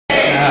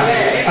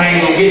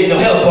ain't gonna get no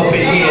help up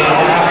in here.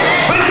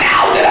 But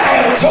now that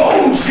I have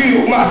told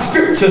you my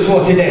scriptures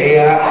for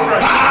today,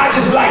 I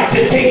just like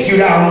to take you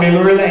down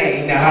memory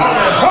lane.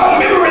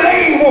 Memory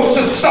lane wants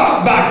to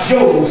start by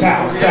Job's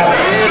house.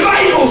 The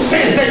Bible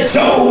says that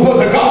Job was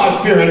a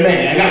God-fearing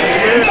man.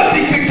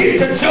 Nothing could get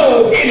to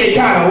Job any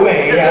kind of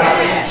way.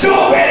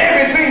 Job had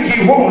everything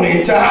he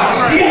wanted.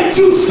 He had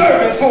 2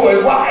 servants for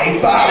his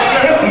wife.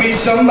 Help me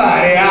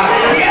somebody.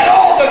 He had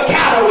all the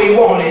cattle he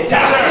wanted.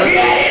 He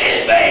had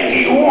anything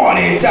he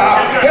wanted.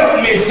 Help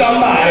me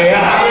somebody.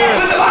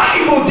 But the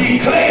Bible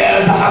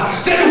declares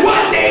that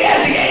one day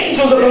as the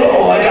angels of the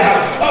Lord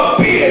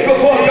appeared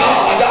before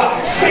God,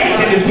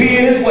 Satan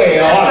appeared as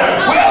well.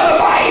 Well, the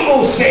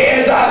Bible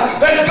says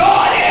that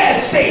God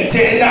asked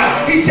Satan,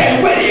 he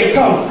said, where do you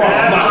come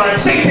from?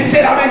 Satan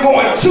said, I've been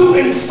going to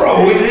and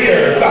fro in the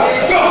earth.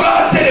 Well,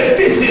 God said, if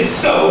this is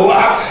so,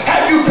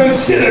 have you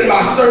considered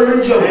my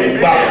servant Job?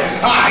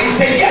 He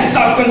said, yes,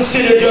 I've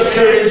considered your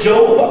servant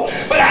Job,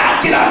 but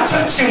how can I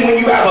touch him when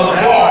you have a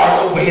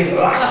guard over his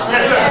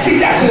life? See,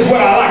 that's just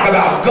what I like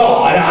about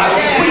God.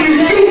 When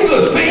you do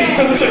good things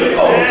to good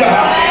folk,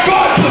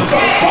 God puts a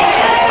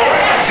guard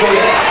around your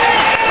life.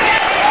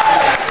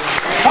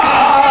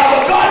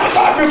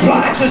 God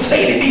replied to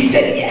Satan. He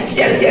said, yes. He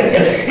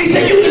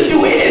said, you can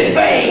do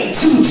anything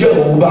to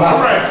Job,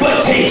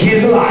 but take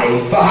his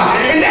life.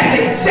 And that's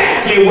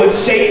exactly what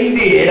Satan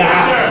did.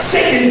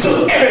 Satan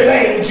took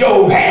everything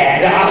Job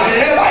had.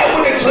 And the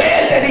Bible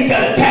declared that he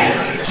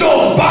attacked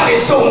Job's body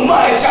so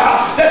much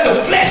that the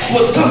flesh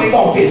was coming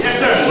off his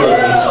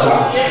fingers.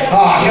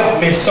 Help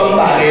me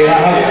somebody.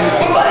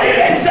 But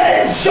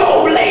as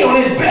Job lay on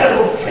his bed of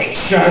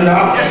affliction,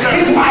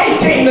 his wife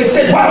came and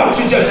said, why don't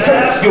you just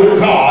curse your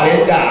God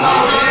and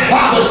die?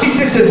 But see,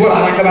 this is what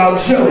I like about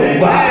Job.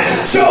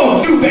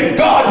 Job knew that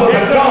God was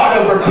a God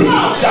of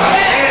repentance.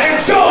 And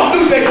Job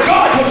knew that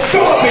God would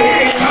show up in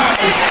any time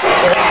of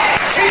struggle.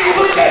 And he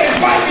looked at his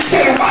wife and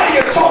said, why do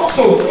you talk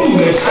so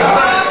foolish?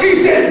 He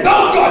said,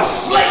 though God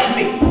slay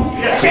me,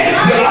 yet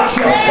will I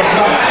trust him.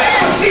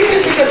 But see,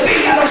 this is the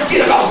thing I don't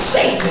get about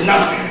Satan.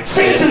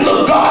 Satan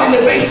looked God in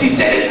the face. He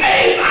said, if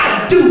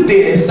I do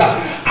this, I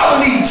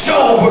believe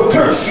Job will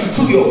curse you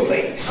to your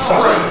face.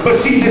 But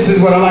see, this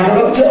is what I like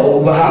about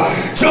Job.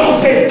 Job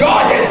said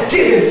God has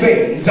given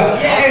things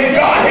and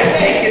God has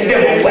taken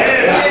them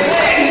away.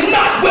 And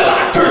not will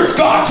I curse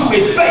God to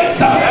his face,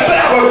 but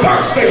I will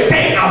curse the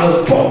day I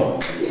was born.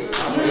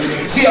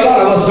 See, a lot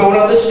of us don't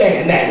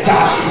understand that.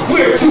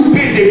 We're too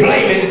busy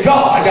blaming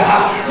God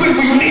when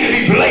we need to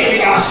be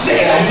blaming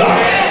ourselves.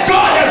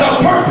 God has a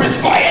purpose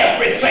for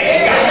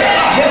everything.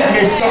 Help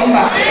me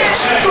somebody.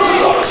 So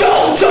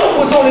Job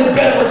was on his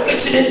bed of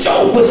affliction and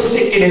Job was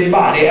sick in his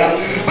body.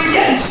 But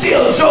yet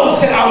still Job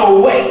said, I'm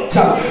going to wait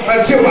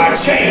until my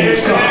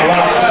change comes.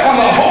 I'm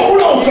going to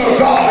hold on to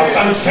God's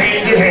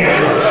unchanging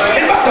hand.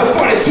 In about the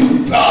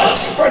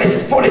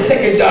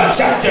 42nd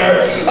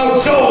chapter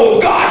of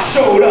Job, God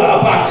showed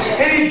up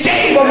and he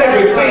gave him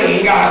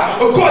everything.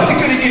 Of course, he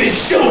couldn't get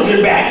his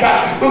children back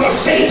because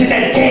Satan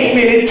had came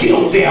in and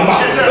killed them.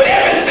 But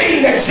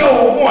everything that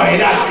Job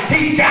wanted,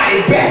 he got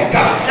it back.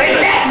 And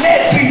that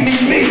led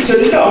me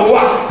to know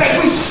that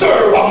we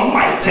serve a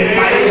mighty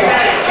God.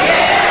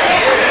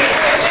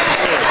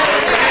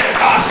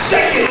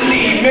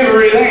 Secondly,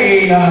 memory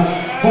lane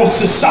wants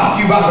to stop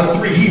you by the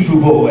 3 Hebrew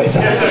boys.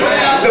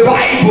 The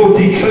Bible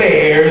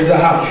declares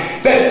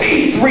that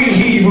these 3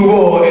 Hebrew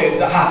boys,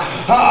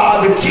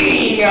 the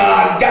king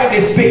got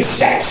this big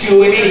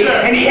statue and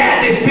he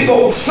had this big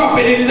old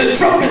trumpet, and the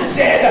trumpet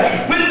said,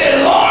 when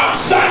the alarm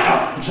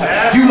sounds,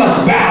 you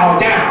must bow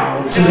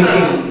down to the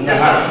king.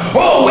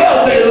 Oh,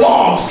 well, the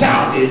alarm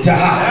sounded.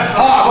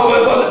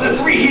 But the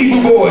 3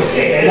 Hebrew boys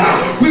said,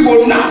 we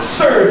will not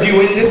serve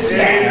you in this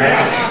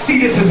manner. See,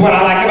 this is what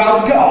I like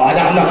about God.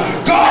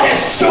 God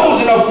has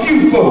chosen a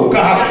few folk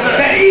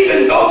that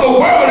even though the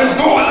world is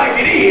going like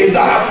it is,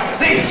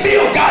 they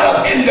still got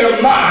up in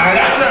their mind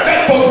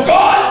that for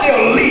God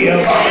they'll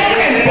live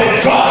and for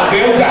God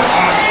they'll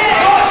die.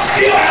 God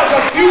still has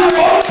a few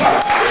folk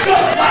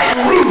just like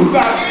Ruth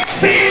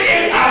saying,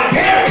 if I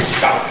perish,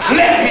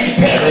 let me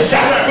perish,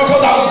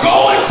 because I'm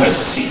going to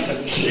see the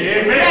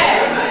king.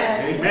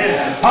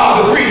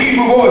 The 3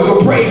 Hebrew boys were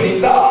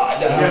praising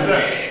God.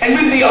 And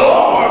when the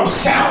alarm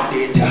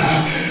sounded,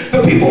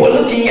 the people were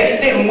looking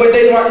at them where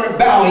they weren't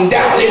bowing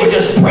down. They were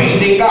just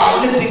praising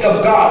God, lifting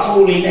up God's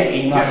holy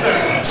name.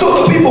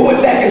 So the people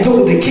went back and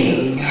told the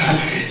king.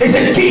 They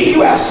said, King,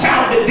 you have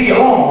sounded the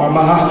alarm,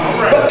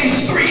 but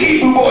these 3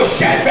 Hebrew boys,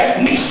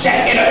 Shadrach,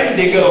 Meshach, and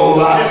Abednego,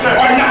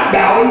 are not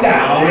bowing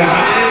down.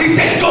 He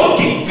said, go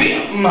get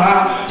them.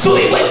 So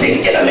he went to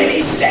get them, and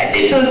he said,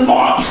 if the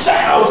alarm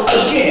sounds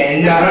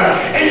again,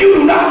 and you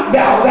do not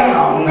bow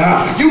down,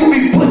 you will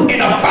be put in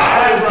a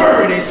fiery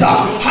furnace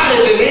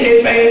hotter than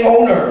anything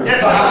on earth.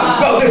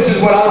 Well, this is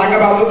what I like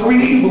about the 3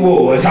 Hebrew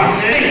boys.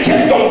 They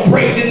kept on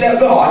praising their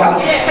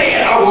God,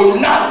 saying, I will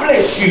not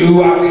bless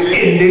you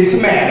in this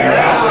manner.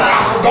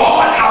 For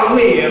God I'll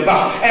live,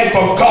 and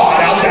for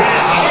God I'll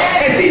die.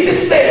 And see,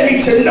 this led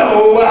me to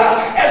know,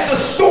 as the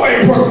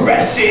story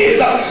progresses,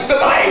 the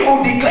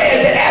Bible declares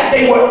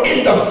were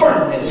in the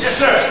furnace. Yes,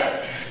 sir.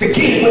 The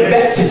king went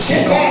back to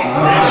check on them.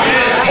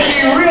 And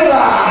he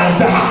realized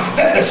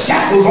that the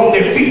shackles on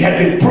their feet had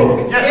been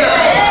broken.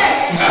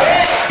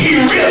 He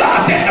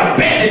realized that the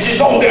bandages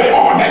on their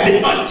arm had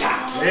been untied.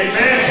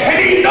 And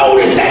he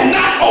noticed that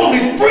not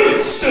only 3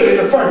 stood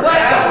in the furnace,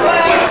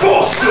 but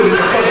 4 stood in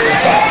the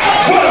furnace.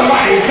 What a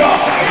mighty God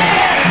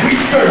we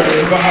serve.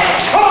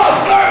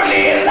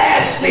 Thirdly and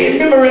lastly,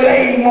 memory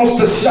lane wants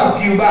to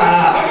stop you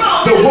by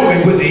the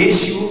woman with the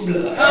issue of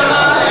blood.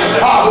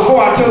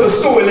 Before I tell the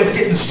story, let's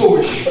get the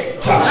story straight.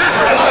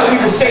 A lot of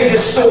people say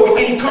this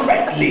story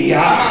incorrectly.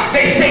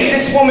 They say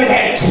this woman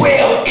had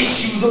 12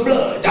 issues of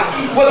blood.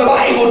 Well, the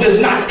Bible does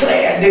not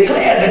declare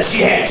that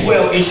she had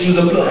 12 issues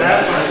of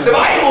blood. The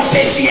Bible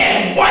says she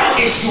had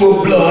 1 issue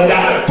of blood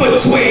for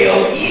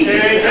 12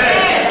 years.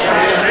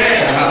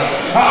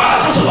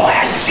 So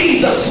as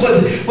Jesus was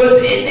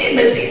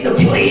in the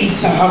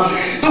place,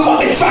 the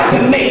woman tried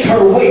to make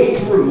her way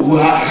through.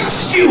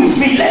 Excuse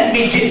me, let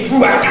me get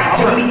through. I got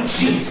to meet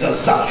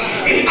Jesus.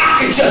 If I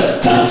could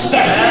just touch the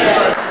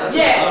hem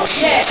of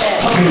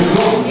his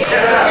garment.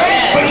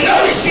 But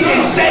notice she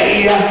didn't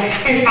say,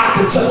 if I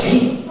could touch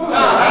him.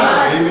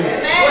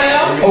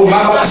 Oh,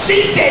 my mama.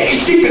 She said if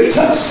she could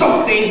touch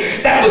something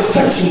that was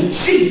touching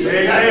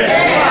Jesus.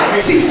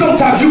 See,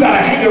 sometimes you got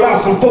to hang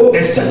around some folk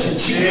that's touching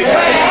Jesus.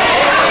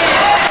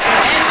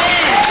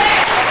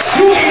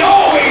 You ain't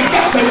always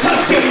got to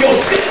touch him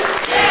yourself.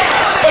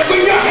 But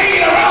when you're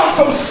hanging around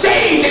some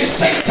saved and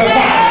sanctified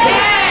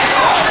folk,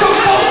 some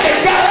folk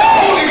that got the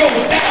Holy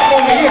Ghost down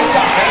on the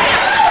inside,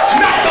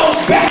 not those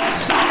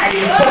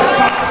backsliding folk.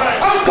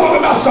 I'm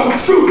talking about some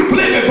true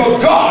living for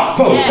God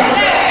folk.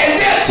 And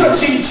they're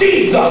touching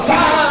Jesus.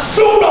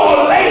 Sooner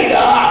or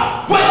later,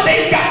 what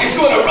they got is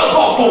going to rub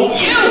off on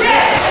you.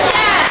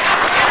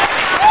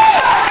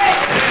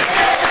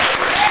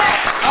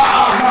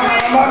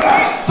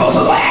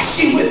 So as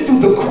she went through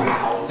the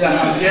crowd,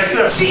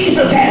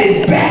 Jesus had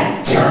his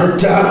back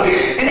turned,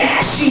 and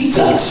as she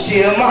touched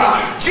him,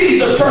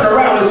 Jesus turned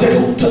around and said,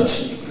 who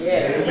touched me?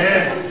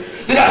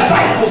 The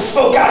disciples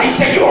spoke out. He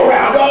said, you're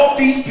around all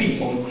these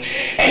people,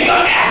 and you're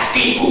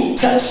asking who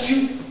touched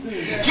you?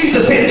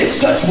 Jesus said,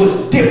 this touch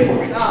was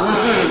different.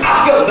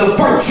 I felt the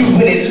virtue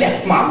when it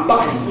left my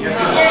body.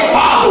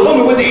 The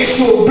woman with the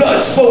issue of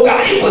blood spoke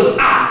out. It was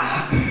I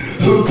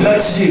who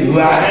touched you.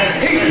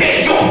 He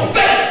said, your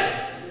faith.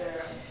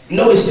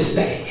 Notice this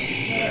thing.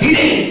 He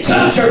didn't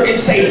touch her and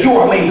say,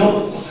 you're made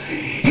whole.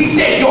 He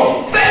said,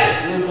 your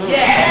faith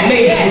has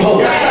made you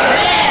whole.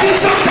 See,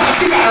 sometimes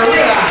you got to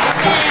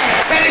realize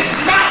that it's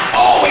not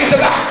always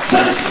about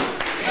touching.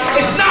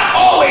 It's not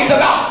always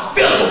about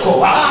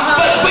physical.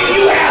 But when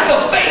you have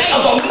the faith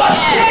of a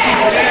mustard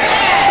seed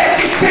that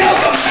can tell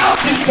the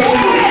mountain to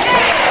move,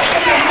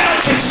 and the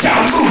mountain shall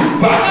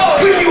move.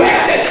 When you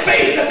have that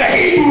faith that the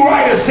Hebrew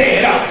writer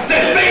said,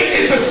 that faith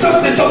is the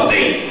substance of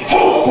things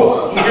hoped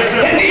for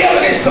and the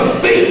evidence of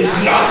things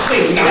not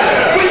seen.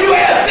 When you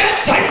have that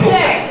type of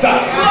faith,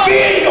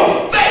 then your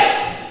faith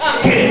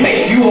can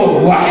make you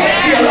whole.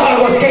 See, a lot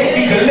of us can't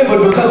be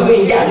delivered because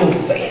we ain't got no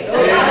faith.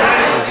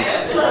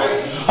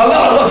 A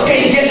lot of us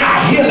can't get our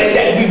healing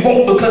that we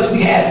want because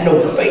we have no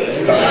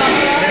faith.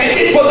 And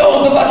then for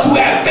those of us who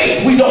have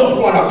faith, we don't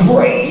want to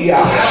pray.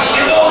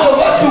 And those of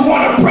us who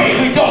want to pray,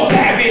 we don't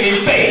have any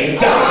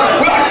faith.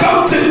 Well, I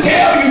come to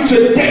tell you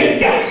today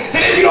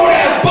that if you don't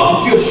have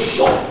both, you're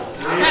short.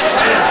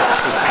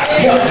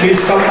 Help me,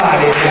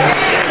 somebody.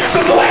 So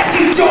as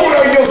he told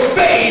her, your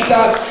faith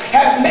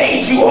have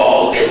made you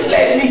whole. This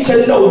led me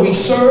to know we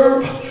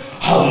serve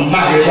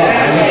Almighty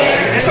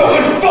God. So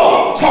when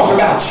folk talk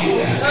about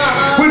you,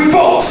 when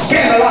folk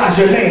scandalize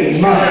your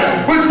name,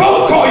 when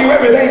folk call you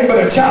everything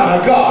but a child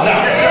of God,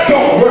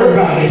 don't worry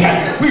about it.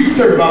 We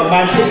serve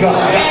Almighty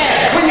God.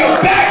 When your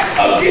back's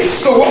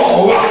against the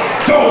wall,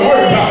 don't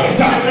worry about it.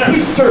 We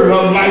serve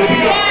Almighty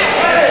God.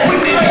 When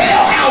the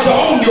hellhounds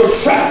are on your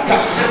track,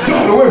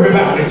 don't worry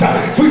about it.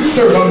 We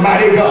serve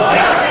Almighty God.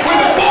 When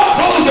the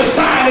foreclosure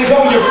sign is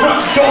on your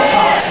front door,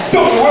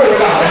 don't worry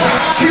about it.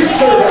 We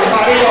serve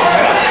Almighty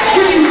God.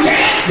 When you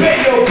can't pay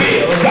your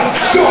bills,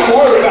 don't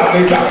worry about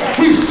it.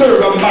 We serve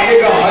Almighty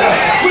God.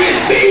 When it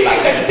seems like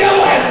the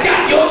devil has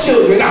got your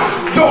children,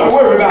 don't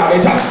worry about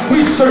it.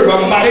 We serve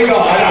Almighty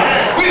God.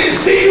 When it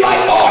seems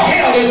like all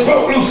hell is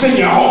broke loose in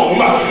your home,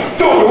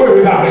 don't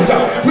worry about it.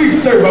 We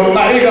serve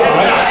Almighty God.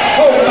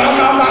 Oh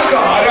my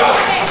God.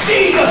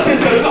 Jesus is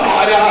the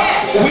God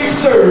we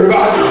serve.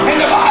 And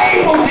the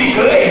Bible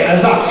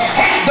declares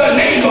at the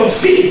name of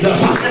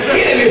Jesus,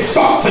 enemies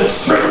start to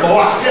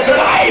tremble. The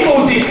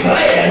Bible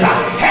declares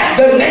at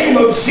the name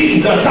of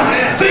Jesus,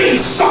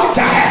 things start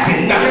to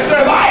happen.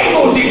 The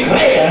Bible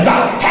declares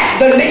at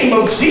the name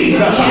of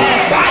Jesus,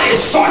 bodies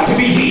start to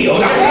be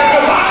healed.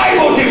 The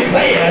Bible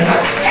declares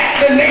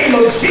at the name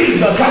of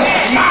Jesus,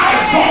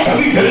 minds start to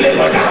be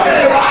delivered.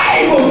 The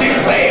Bible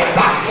declares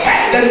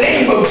at the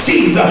name of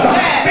Jesus,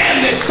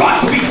 families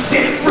start to be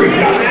set free.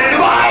 The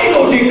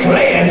Bible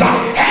declares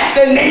at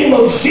the name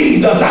of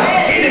Jesus,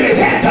 enemies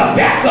had to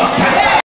back up.